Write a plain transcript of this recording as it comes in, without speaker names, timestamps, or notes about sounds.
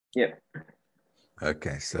Yep.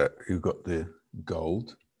 Okay, so you've got the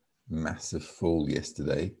gold, massive fall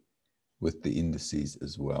yesterday with the indices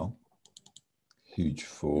as well. Huge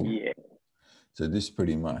fall. Yeah. So this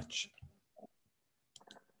pretty much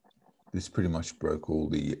broke all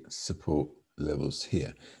the support levels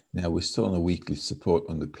here. Now we're still on a weekly support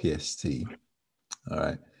on the PST. All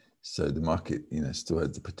right. So the market, still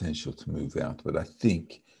has the potential to move out. But I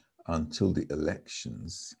think until the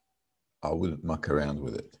elections, I wouldn't muck around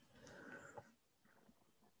with it.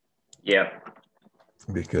 Yeah.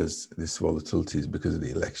 Because this volatility is because of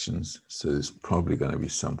the elections. So there's probably going to be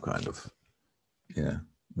some kind of,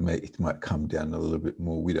 it might come down a little bit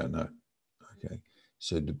more. We don't know. Okay.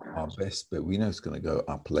 So our best bet, we know it's going to go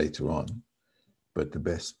up later on, but the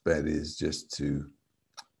best bet is just to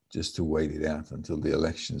wait it out until the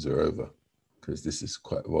elections are over, because this is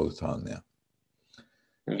quite volatile now.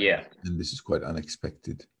 Yeah. And this is quite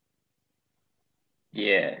unexpected.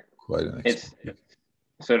 Yeah. Quite unexpected.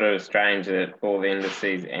 It's sort of strange that all the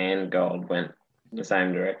indices and gold went the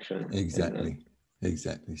same direction. Exactly.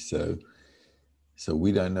 Exactly. So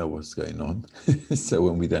we don't know what's going on. So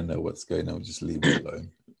when we don't know what's going on, we just leave it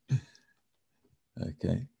alone.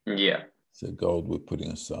 Okay. Yeah. So gold we're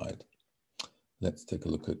putting aside. Let's take a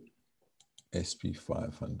look at SP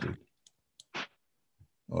 500.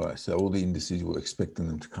 All right, so all the indices, we're expecting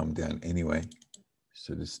them to come down anyway.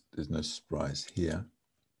 So there's no surprise here.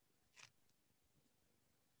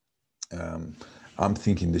 I'm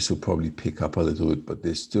thinking this will probably pick up a little bit, but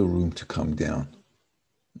there's still room to come down.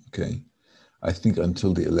 Okay. I think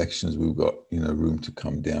until the elections, we've got, room to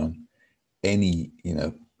come down. Any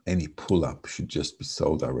pull up should just be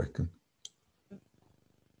sold, I reckon.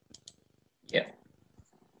 Yeah.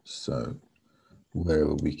 So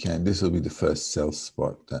wherever we can, this will be the first sell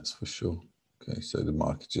spot, that's for sure. Okay, so the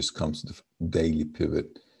market just comes to the daily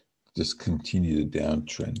pivot, just continue the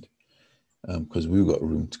downtrend, because we've got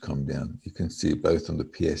room to come down. You can see it both on the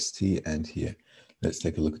PST and here. Let's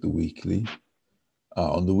take a look at the weekly.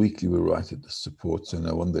 On the weekly, we're right at the support, so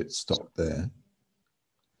no wonder it stopped there.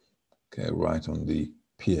 Okay, right on the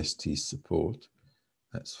PST support.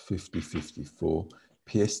 That's 50.54.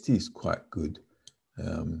 PST is quite good.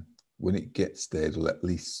 When it gets there, it'll at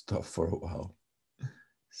least stop for a while.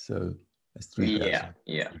 So that's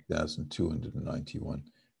 3,291.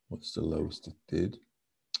 What's the lowest it did?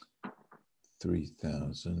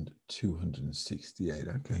 3,268.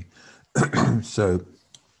 Okay. So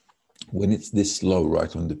when it's this low,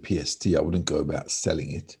 right on the PST, I wouldn't go about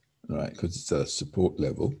selling it, right? Because it's a support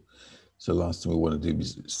level. So last thing we want to do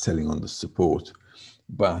is selling on the support,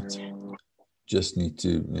 but just need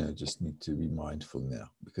to be mindful now,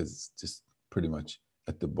 because it's just pretty much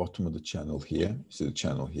at the bottom of the channel here. See the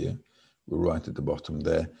channel here? We're right at the bottom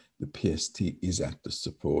there. The PST is at the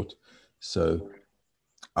support. So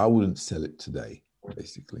I wouldn't sell it today,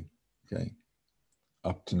 basically. Okay.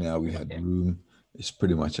 Up to now, we had room. It's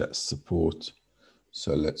pretty much at support.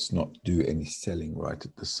 So let's not do any selling right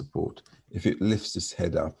at the support. If it lifts its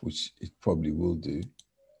head up, which it probably will do,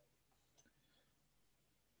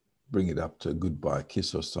 bring it up to a good buy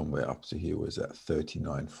kiss or somewhere up to here was at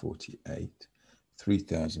 39.48,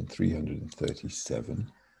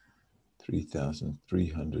 3,337,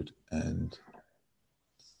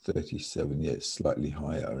 3,337. Yeah, it's slightly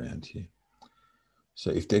higher around here.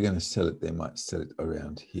 So if they're going to sell it, they might sell it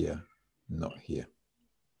around here, not here.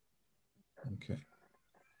 Okay.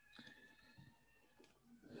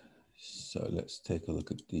 So let's take a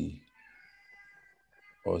look at the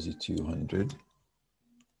Aussie 200.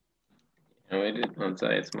 And we did not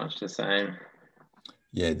say it's much the same.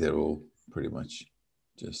 Yeah, they're all pretty much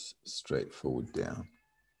just straightforward down.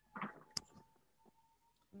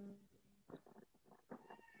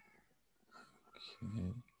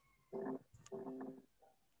 Okay.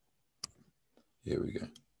 Here we go.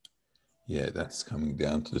 Yeah, that's coming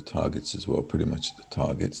down to the targets as well, pretty much the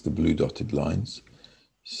targets, the blue dotted lines.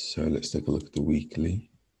 So let's take a look at the weekly.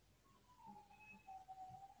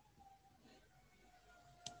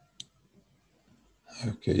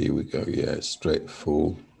 Okay, here we go. Yeah, straight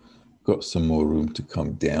fall. Got some more room to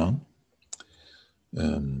come down.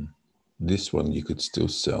 This one you could still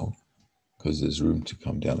sell because there's room to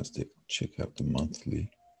come down. Let's check out the monthly.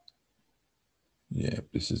 Yeah,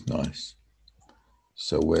 this is nice.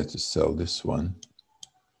 So where to sell this one?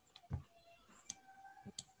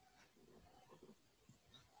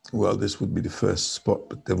 Well, this would be the first spot,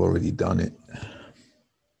 but they've already done it.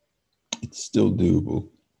 It's still doable.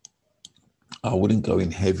 I wouldn't go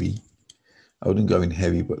in heavy.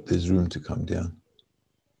 But there's room to come down.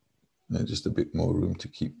 Just a bit more room to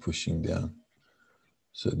keep pushing down.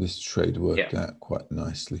 So this trade worked out quite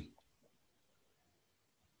nicely.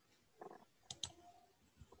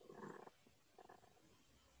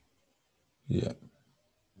 Yeah.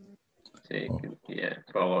 So you could,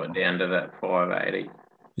 follow it down to that 580.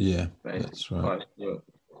 Yeah, Basically. that's right.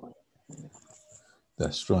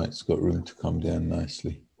 That's right. It's got room to come down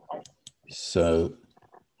nicely. So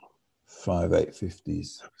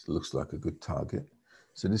 5850s looks like a good target.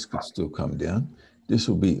 So this could still come down. This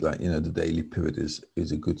will be like, the daily pivot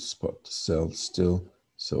is a good spot to sell still.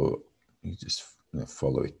 So you just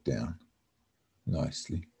follow it down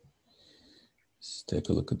nicely. Let's take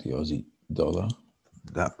a look at the Aussie dollar.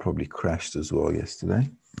 That probably crashed as well yesterday.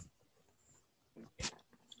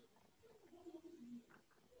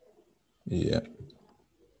 Yeah.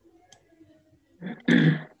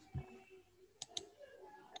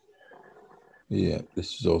 Yeah,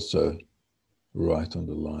 this is also right on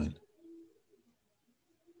the line.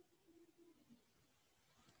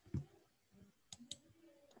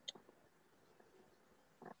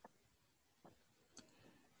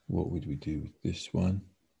 What would we do with this one?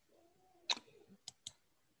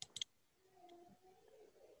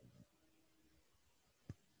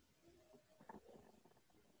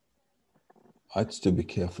 I'd still be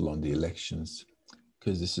careful on the elections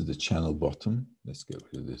because this is the channel bottom. Let's get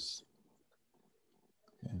rid of this.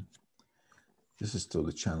 Okay. This is still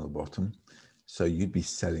the channel bottom. So you'd be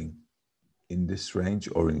selling in this range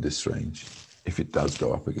or in this range if it does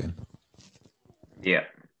go up again. Yeah.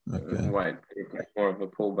 Okay. Wait, more of a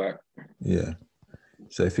pullback. Yeah.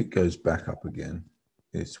 So if it goes back up again,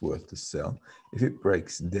 it's worth the sell. If it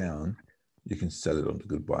breaks down, you can sell it on the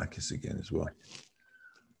good buy kiss again as well.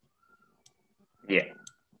 Yeah.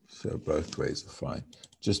 So both ways are fine.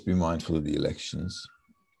 Just be mindful of the elections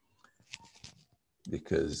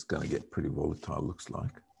because it's going to get pretty volatile, looks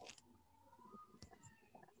like.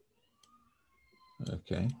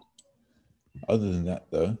 Okay. Other than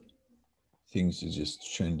that, though, things are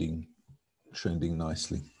just trending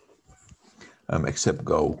nicely. Except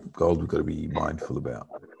gold. Gold we've got to be mindful about.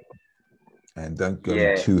 And don't go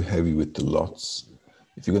in too heavy with the lots.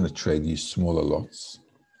 If you're going to trade, use smaller lots.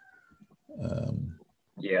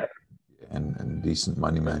 And decent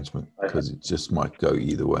money management because it just might go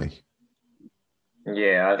either way.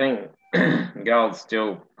 Yeah, I think gold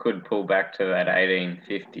still could pull back to that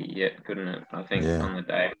 1850 yet, couldn't it? I think on the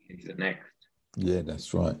day it's the next. Yeah,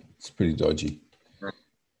 that's right. It's pretty dodgy.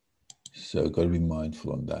 So got to be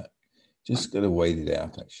mindful on that. Just got to wait it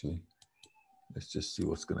out, actually. Let's just see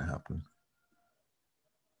what's going to happen.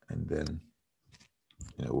 And then,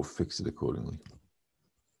 we'll fix it accordingly.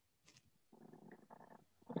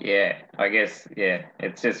 Yeah, I guess,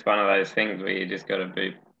 it's just one of those things where you just got to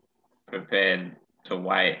be prepared to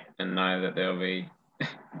wait and know that there'll be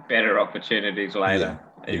better opportunities later.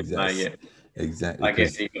 Yeah, exactly. Exactly. I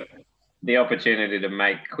guess you got the opportunity to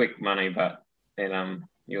make quick money, but then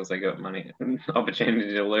you also got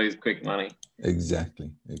opportunity to lose quick money.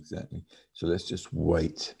 Exactly. So let's just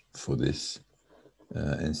wait for this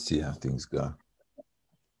and see how things go.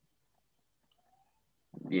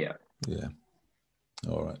 Yeah.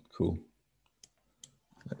 All right, cool.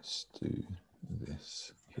 Let's do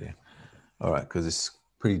this here. All right, because it's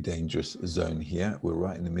pretty dangerous zone here. We're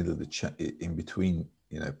right in the middle of the chat, in between,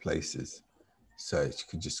 places. So it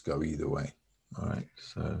could just go either way. All right,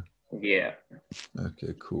 so. Yeah.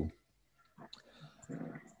 Okay, cool.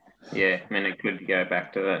 Yeah, I mean, it could go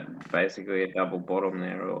back to that, basically a double bottom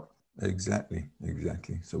there. Or Exactly.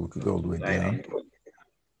 So we could go all the way down.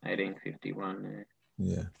 1851 there.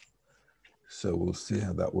 Yeah. So we'll see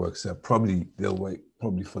how that works out. Probably they'll wait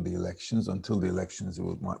for the elections. Until the elections,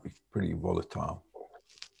 might be pretty volatile.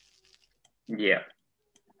 Yeah.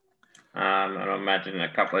 I imagine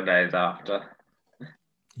a couple of days after.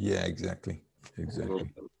 Yeah, exactly. Yeah.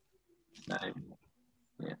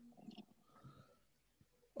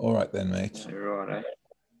 All right then, mate.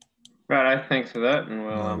 Righto, thanks for that, and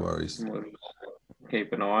No worries. we'll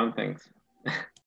keep an eye on things.